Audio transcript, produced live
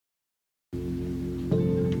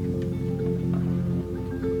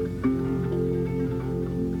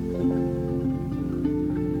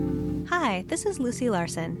Hi, this is Lucy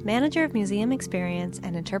Larson, Manager of Museum Experience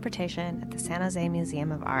and Interpretation at the San Jose Museum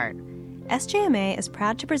of Art. SJMA is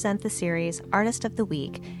proud to present the series Artist of the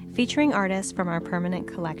Week, featuring artists from our permanent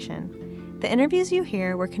collection. The interviews you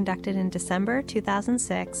hear were conducted in December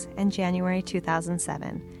 2006 and January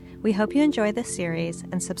 2007. We hope you enjoy this series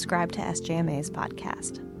and subscribe to SJMA's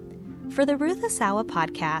podcast. For the Ruth Asawa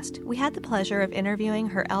podcast, we had the pleasure of interviewing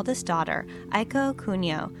her eldest daughter, Aiko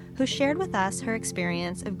Cunio, who shared with us her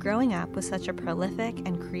experience of growing up with such a prolific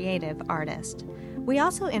and creative artist. We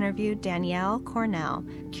also interviewed Danielle Cornell,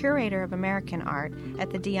 curator of American art at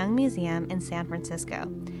the DeYoung Museum in San Francisco.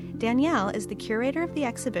 Danielle is the curator of the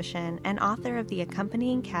exhibition and author of the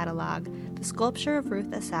accompanying catalog, The Sculpture of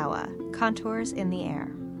Ruth Asawa, Contours in the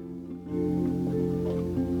Air.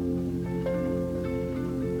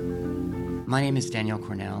 My name is Danielle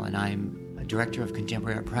Cornell, and I'm a Director of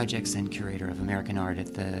Contemporary Art Projects and Curator of American Art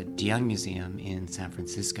at the DeYoung Museum in San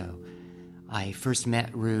Francisco. I first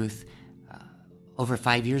met Ruth over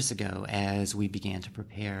 5 years ago as we began to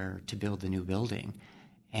prepare to build the new building.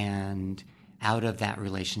 And out of that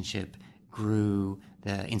relationship grew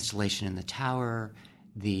the installation in the tower,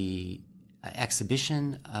 the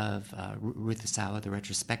exhibition of Ruth Asawa, the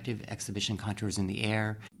retrospective exhibition Contours in the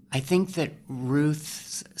Air. I think that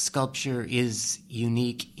Ruth's sculpture is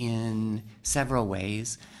unique in several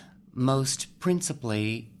ways, most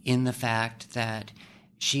principally in the fact that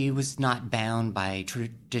she was not bound by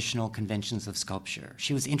traditional conventions of sculpture.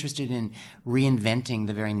 She was interested in reinventing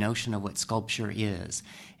the very notion of what sculpture is.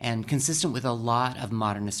 And consistent with a lot of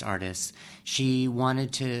modernist artists, she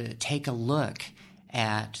wanted to take a look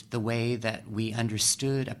at the way that we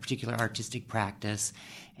understood a particular artistic practice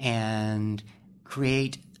and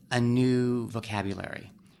create a new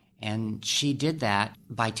vocabulary. And she did that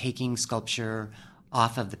by taking sculpture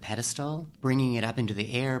off of the pedestal, bringing it up into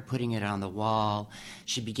the air, putting it on the wall.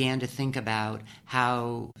 She began to think about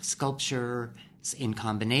how sculpture in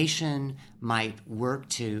combination might work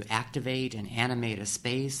to activate and animate a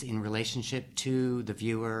space in relationship to the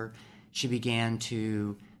viewer. She began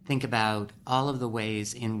to think about all of the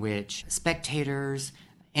ways in which spectators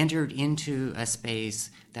entered into a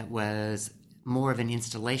space that was more of an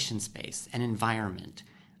installation space, an environment,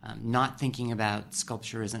 not thinking about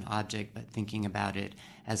sculpture as an object, but thinking about it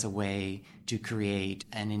as a way to create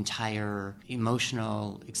an entire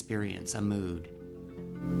emotional experience, a mood.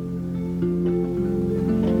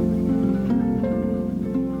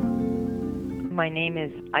 My name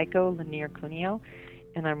is Aiko Lanier Cunio,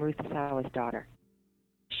 and I'm Ruth Asawa's daughter.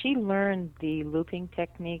 She learned the looping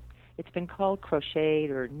technique. It's been called crocheted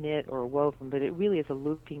or knit or woven, but it really is a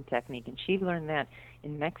looping technique. And she learned that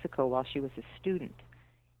in Mexico while she was a student.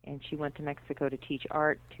 And she went to Mexico to teach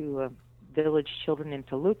art to village children in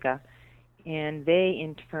Toluca. And they,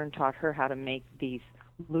 in turn, taught her how to make these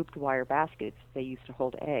looped wire baskets they used to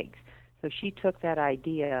hold eggs. So she took that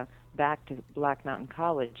idea back to Black Mountain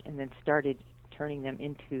College and then started turning them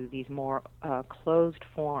into these more closed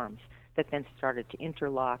forms that then started to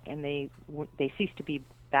interlock. And they ceased to be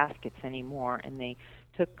baskets anymore, and they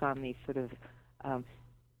took on these sort of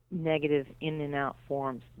negative in and out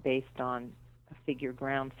forms based on figure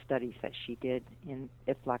ground studies that she did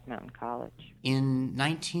at Black Mountain College. In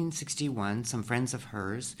 1961, some friends of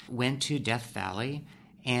hers went to Death Valley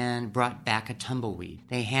and brought back a tumbleweed.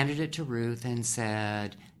 They handed it to Ruth and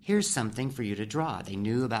said, "Here's something for you to draw." They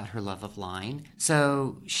knew about her love of line.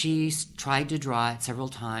 So she tried to draw it several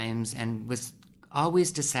times and was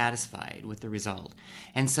always dissatisfied with the result.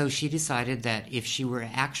 And so she decided that if she were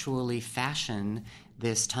actually fashion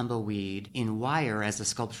this tumbleweed in wire as a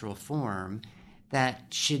sculptural form, that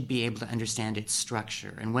she'd be able to understand its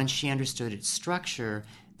structure. And once she understood its structure,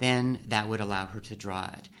 then that would allow her to draw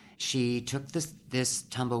it. She took this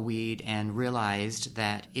tumbleweed and realized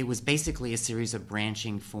that it was basically a series of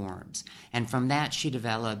branching forms. And from that, she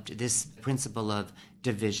developed this principle of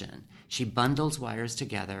division. She bundles wires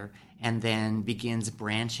together and then begins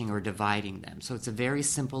branching or dividing them. So it's a very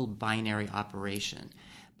simple binary operation.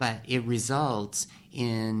 But it results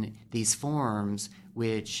in these forms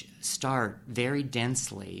which start very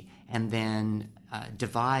densely and then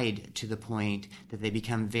divide to the point that they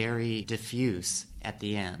become very diffuse at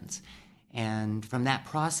the ends. And from that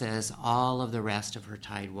process, all of the rest of her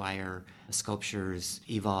tied wire sculptures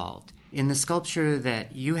evolved. In the sculpture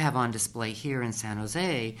that you have on display here in San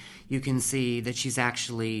Jose, you can see that she's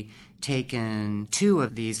actually taken two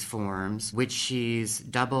of these forms, which she's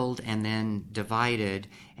doubled and then divided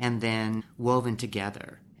and then woven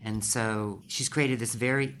together. And so she's created this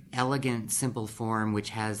very elegant, simple form which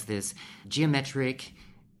has this geometric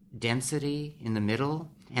density in the middle,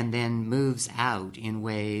 and then moves out in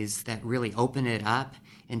ways that really open it up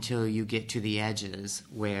until you get to the edges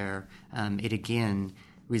where it again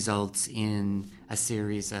results in a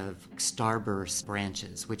series of starburst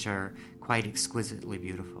branches, which are quite exquisitely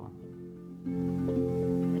beautiful.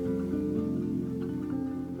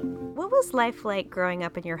 What was life like growing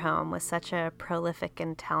up in your home with such a prolific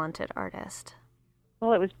and talented artist?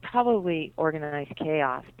 Well, it was probably organized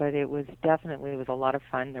chaos, but it was a lot of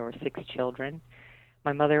fun. There were 6 children.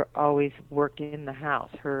 My mother always worked in the house.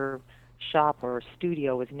 Her shop or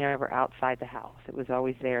studio was never outside the house. It was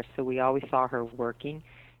always there, so we always saw her working,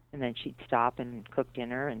 and then she'd stop and cook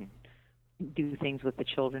dinner and do things with the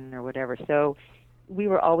children or whatever. So we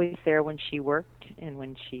were always there when she worked and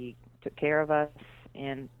when she took care of us,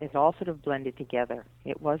 and it all sort of blended together.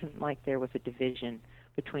 It wasn't like there was a division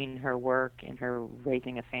between her work and her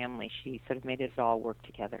raising a family. She sort of made it all work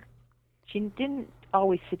together. She didn't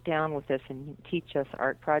always sit down with us and teach us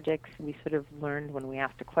art projects. We sort of learned when we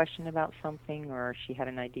asked a question about something, or she had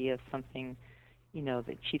an idea of something,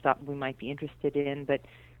 that she thought we might be interested in. But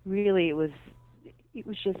really, it was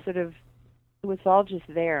just sort of, it was all just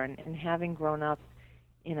there. And having grown up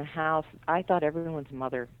in a house, I thought everyone's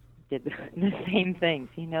mother did the same things.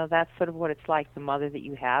 That's sort of what it's like. The mother that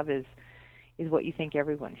you have is what you think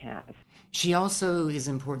everyone has. She also is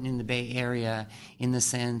important in the Bay Area in the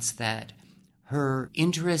sense that her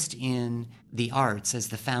interest in the arts as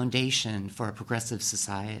the foundation for a progressive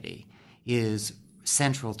society is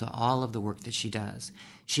central to all of the work that she does.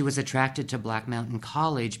 She was attracted to Black Mountain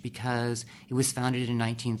College because it was founded in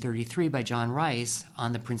 1933 by John Rice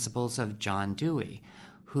on the principles of John Dewey,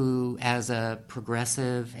 who, as a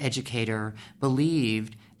progressive educator,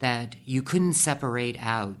 believed that you couldn't separate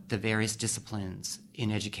out the various disciplines in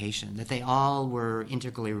education, that they all were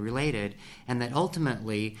integrally related, and that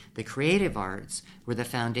ultimately the creative arts were the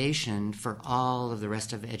foundation for all of the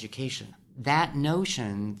rest of education. That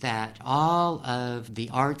notion that all of the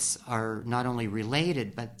arts are not only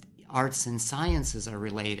related, but arts and sciences are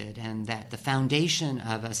related, and that the foundation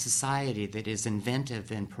of a society that is inventive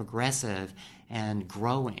and progressive and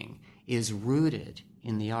growing is rooted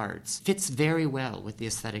in the arts, fits very well with the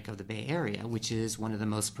aesthetic of the Bay Area, which is one of the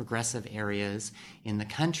most progressive areas in the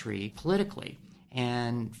country politically.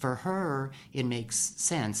 And for her, it makes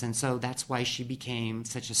sense. And so that's why she became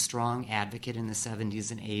such a strong advocate in the 70s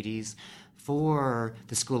and 80s for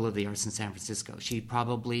the School of the Arts in San Francisco. She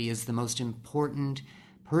probably is the most important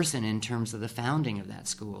person in terms of the founding of that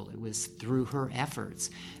school. It was through her efforts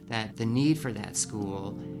that the need for that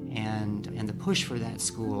school and the push for that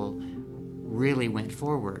school really went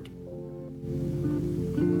forward.